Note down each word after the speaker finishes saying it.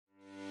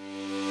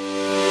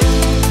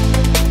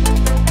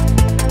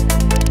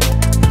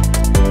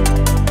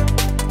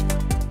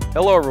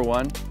Hello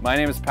everyone, my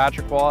name is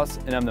Patrick Wallace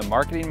and I'm the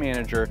Marketing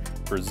Manager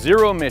for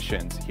Zero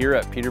Emissions here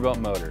at Peterbilt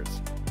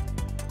Motors.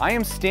 I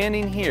am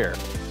standing here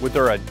with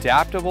our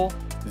adaptable,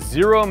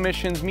 zero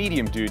emissions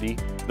medium duty,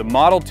 the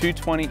Model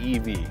 220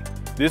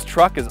 EV. This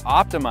truck is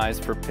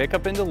optimized for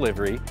pickup and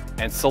delivery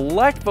and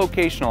select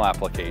vocational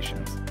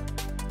applications.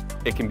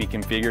 It can be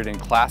configured in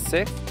Class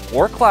 6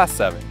 or Class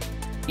 7,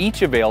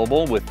 each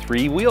available with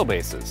 3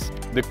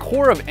 wheelbases. The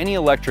core of any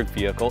electric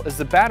vehicle is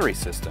the battery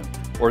system,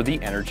 or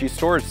the energy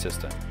storage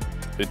system.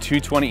 The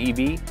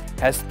 220 EV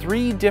has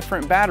 3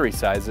 different battery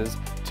sizes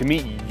to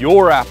meet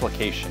your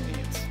application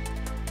needs.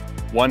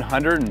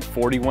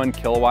 141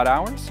 kilowatt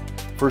hours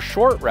for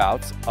short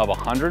routes of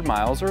 100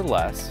 miles or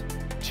less,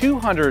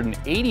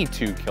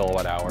 282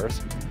 kilowatt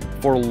hours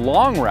for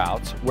long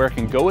routes where it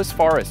can go as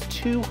far as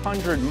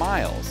 200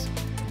 miles,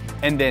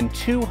 and then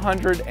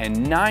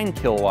 209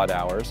 kilowatt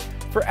hours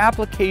for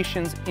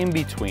applications in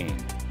between.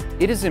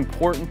 It is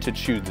important to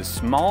choose the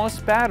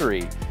smallest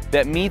battery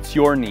that meets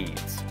your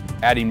needs.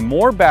 Adding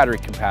more battery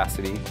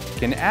capacity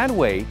can add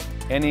weight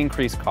and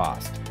increase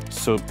cost.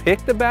 So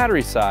pick the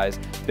battery size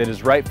that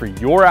is right for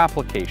your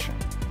application.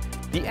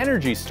 The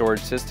energy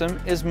storage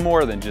system is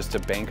more than just a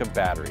bank of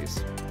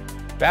batteries.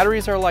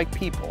 Batteries are like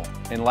people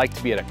and like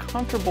to be at a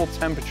comfortable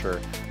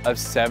temperature of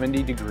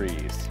 70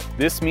 degrees.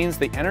 This means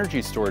the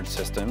energy storage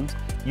system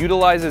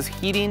utilizes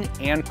heating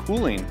and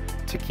cooling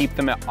to keep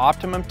them at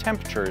optimum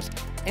temperatures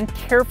and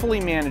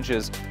carefully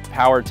manages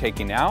power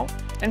taken out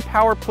and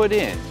power put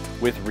in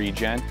with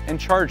regen and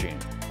charging.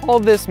 All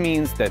this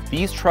means that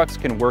these trucks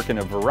can work in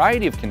a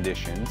variety of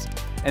conditions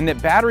and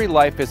that battery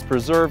life is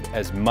preserved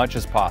as much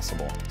as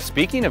possible.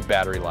 Speaking of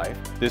battery life,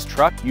 this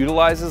truck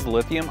utilizes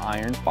lithium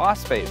iron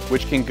phosphate,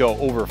 which can go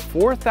over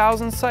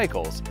 4,000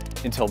 cycles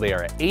until they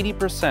are at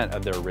 80%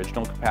 of their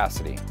original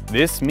capacity.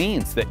 This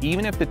means that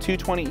even if the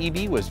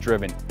 220 EV was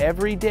driven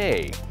every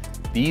day,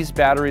 these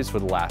batteries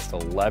would last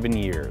 11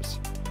 years.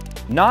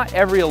 Not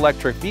every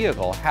electric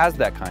vehicle has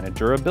that kind of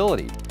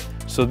durability,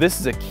 so this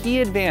is a key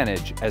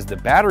advantage as the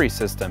battery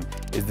system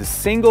is the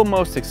single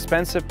most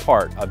expensive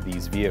part of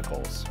these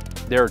vehicles.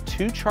 There are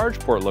 2 charge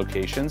port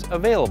locations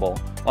available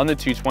on the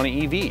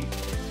 220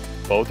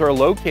 EV. Both are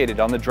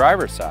located on the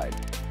driver's side.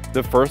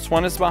 The first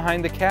one is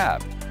behind the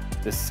cab.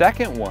 The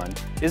second one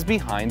is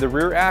behind the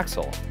rear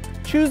axle.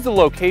 Choose the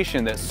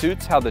location that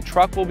suits how the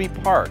truck will be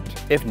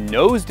parked. If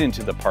nosed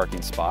into the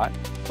parking spot,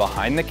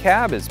 behind the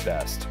cab is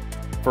best.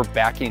 For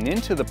backing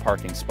into the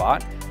parking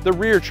spot, the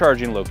rear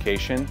charging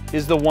location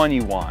is the one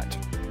you want.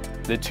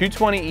 The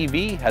 220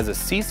 EV has a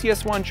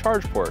CCS1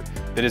 charge port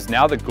that is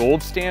now the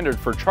gold standard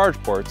for charge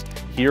ports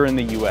here in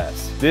the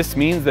US. This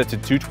means that the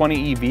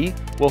 220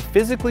 EV will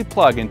physically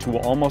plug into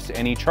almost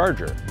any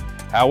charger.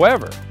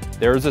 However,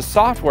 there is a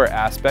software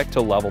aspect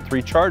to level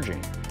 3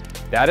 charging.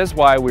 That is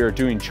why we are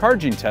doing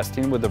charging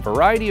testing with a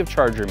variety of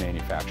charger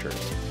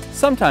manufacturers.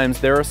 Sometimes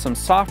there are some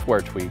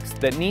software tweaks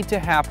that need to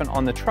happen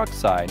on the truck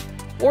side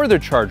or the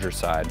charger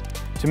side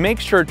to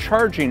make sure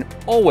charging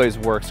always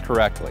works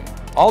correctly.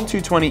 All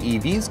 220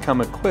 EVs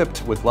come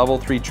equipped with level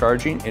 3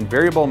 charging and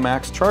variable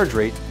max charge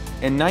rate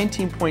and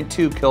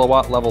 19.2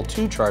 kilowatt level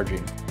 2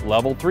 charging.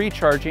 Level 3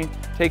 charging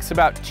takes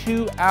about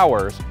 2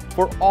 hours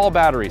for all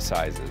battery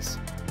sizes.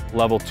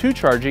 Level 2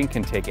 charging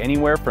can take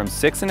anywhere from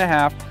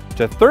 6.5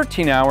 to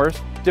 13 hours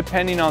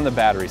depending on the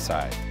battery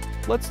size.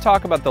 Let's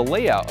talk about the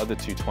layout of the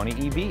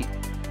 220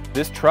 EV.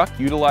 This truck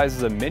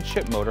utilizes a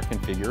midship motor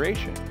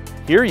configuration.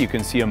 Here you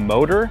can see a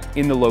motor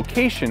in the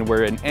location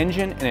where an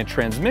engine and a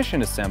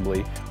transmission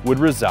assembly would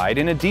reside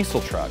in a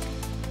diesel truck.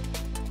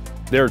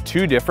 There are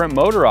 2 different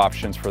motor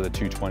options for the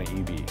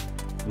 220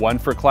 EV, one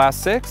for Class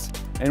 6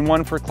 and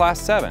one for Class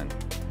 7.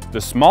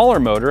 The smaller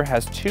motor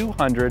has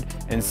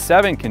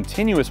 207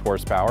 continuous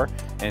horsepower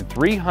and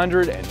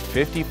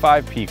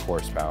 355 peak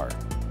horsepower.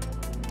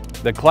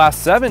 The Class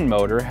 7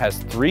 motor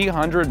has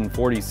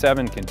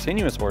 347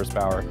 continuous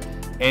horsepower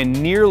and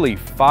nearly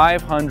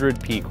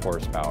 500 peak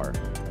horsepower.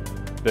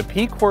 The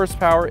peak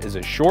horsepower is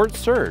a short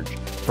surge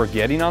for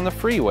getting on the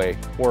freeway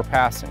or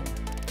passing.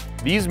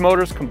 These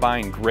motors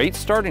combine great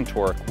starting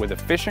torque with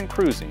efficient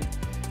cruising,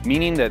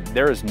 meaning that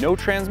there is no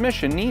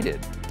transmission needed.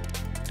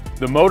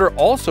 The motor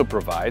also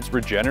provides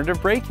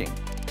regenerative braking.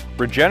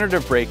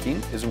 Regenerative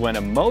braking is when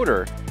a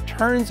motor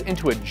turns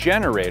into a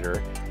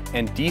generator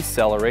and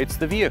decelerates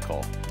the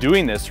vehicle.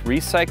 Doing this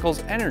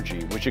recycles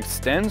energy, which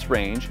extends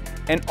range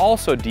and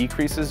also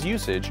decreases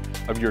usage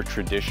of your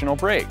traditional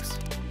brakes.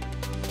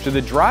 To the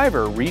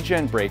driver,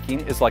 regen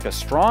braking is like a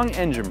strong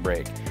engine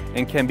brake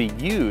and can be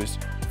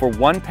used for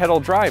one-pedal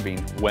driving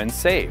when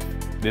safe.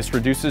 This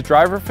reduces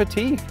driver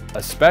fatigue,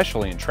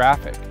 especially in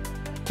traffic.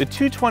 The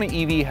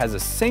 220 EV has a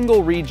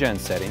single regen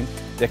setting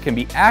that can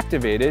be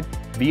activated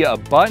via a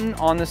button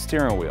on the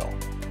steering wheel.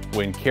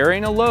 When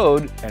carrying a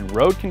load and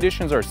road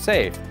conditions are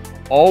safe,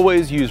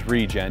 always use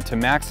regen to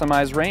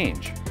maximize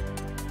range.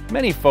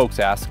 Many folks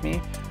ask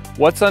me,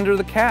 what's under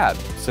the cab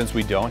since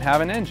we don't have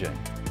an engine?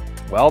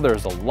 Well,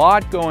 there's a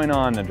lot going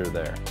on under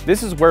there.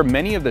 This is where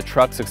many of the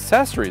truck's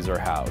accessories are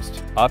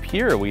housed. Up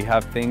here we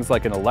have things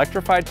like an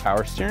electrified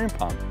power steering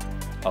pump,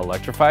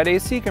 electrified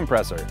AC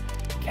compressor,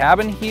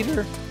 cabin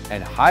heater,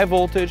 and high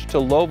voltage to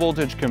low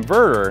voltage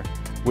converter,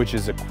 which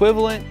is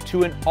equivalent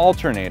to an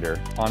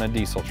alternator on a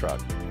diesel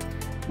truck.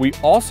 We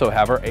also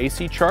have our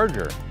AC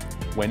charger.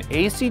 When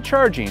AC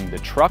charging, the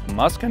truck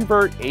must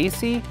convert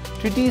AC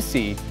to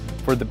DC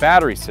for the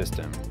battery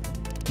system.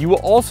 You will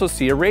also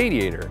see a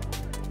radiator.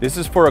 This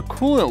is for a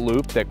coolant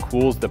loop that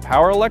cools the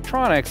power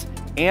electronics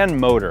and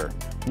motor.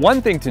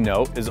 One thing to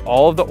note is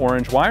all of the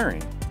orange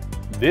wiring.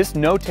 This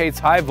notates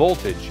high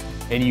voltage,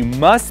 and you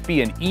must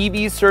be an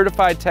EV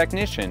certified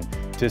technician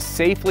to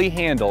safely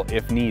handle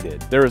if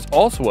needed. There is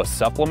also a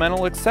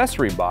supplemental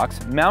accessory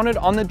box mounted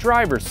on the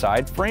driver's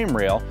side frame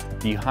rail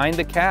behind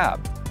the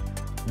cab.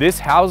 This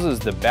houses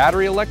the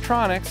battery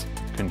electronics,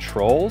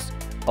 controls,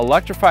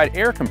 electrified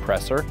air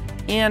compressor,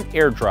 and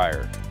air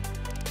dryer.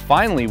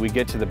 Finally, we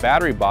get to the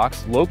battery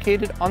box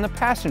located on the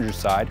passenger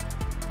side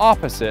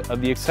opposite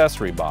of the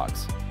accessory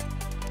box.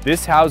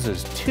 This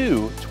houses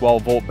two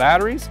 12-volt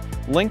batteries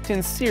linked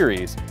in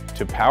series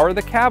to power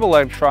the cab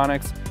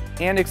electronics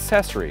and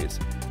accessories,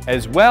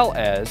 as well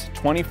as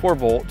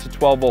 24-volt to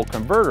 12-volt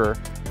converter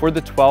for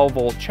the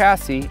 12-volt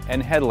chassis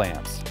and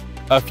headlamps.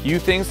 A few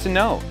things to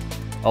note.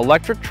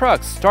 Electric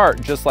trucks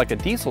start just like a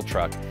diesel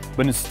truck,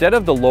 but instead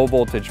of the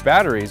low-voltage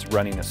batteries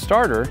running a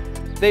starter,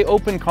 they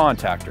open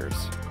contactors.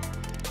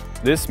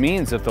 This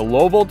means if the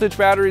low-voltage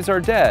batteries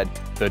are dead,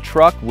 the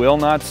truck will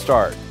not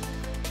start.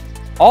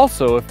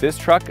 Also, if this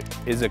truck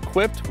is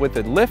equipped with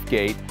a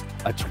liftgate,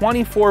 a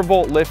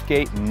 24-volt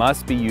liftgate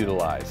must be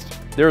utilized.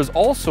 There is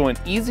also an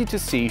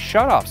easy-to-see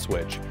shutoff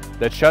switch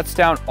that shuts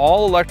down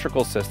all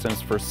electrical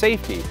systems for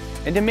safety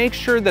and to make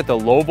sure that the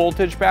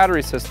low-voltage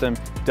battery system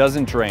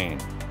doesn't drain.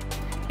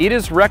 It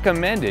is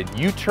recommended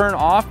you turn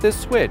off this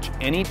switch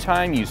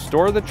anytime you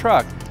store the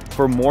truck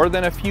for more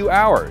than a few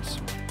hours.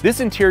 This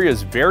interior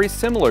is very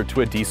similar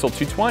to a diesel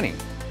 220.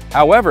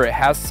 However, it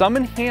has some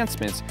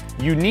enhancements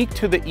unique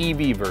to the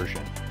EV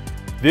version.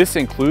 This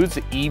includes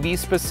the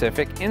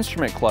EV-specific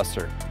instrument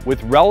cluster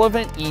with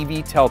relevant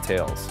EV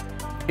telltales.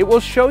 It will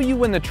show you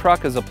when the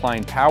truck is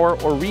applying power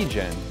or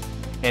regen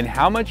and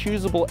how much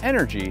usable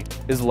energy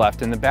is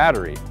left in the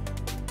battery.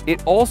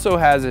 It also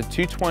has a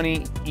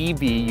 220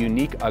 EV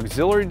unique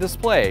auxiliary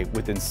display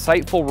with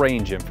insightful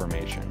range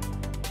information.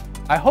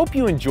 I hope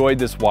you enjoyed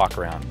this walk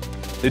around.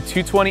 The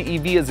 220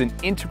 EV is an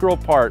integral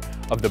part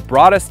of the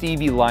broadest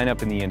EV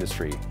lineup in the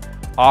industry,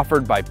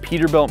 offered by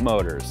Peterbilt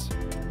Motors.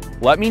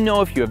 Let me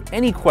know if you have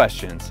any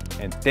questions,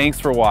 and thanks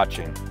for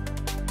watching.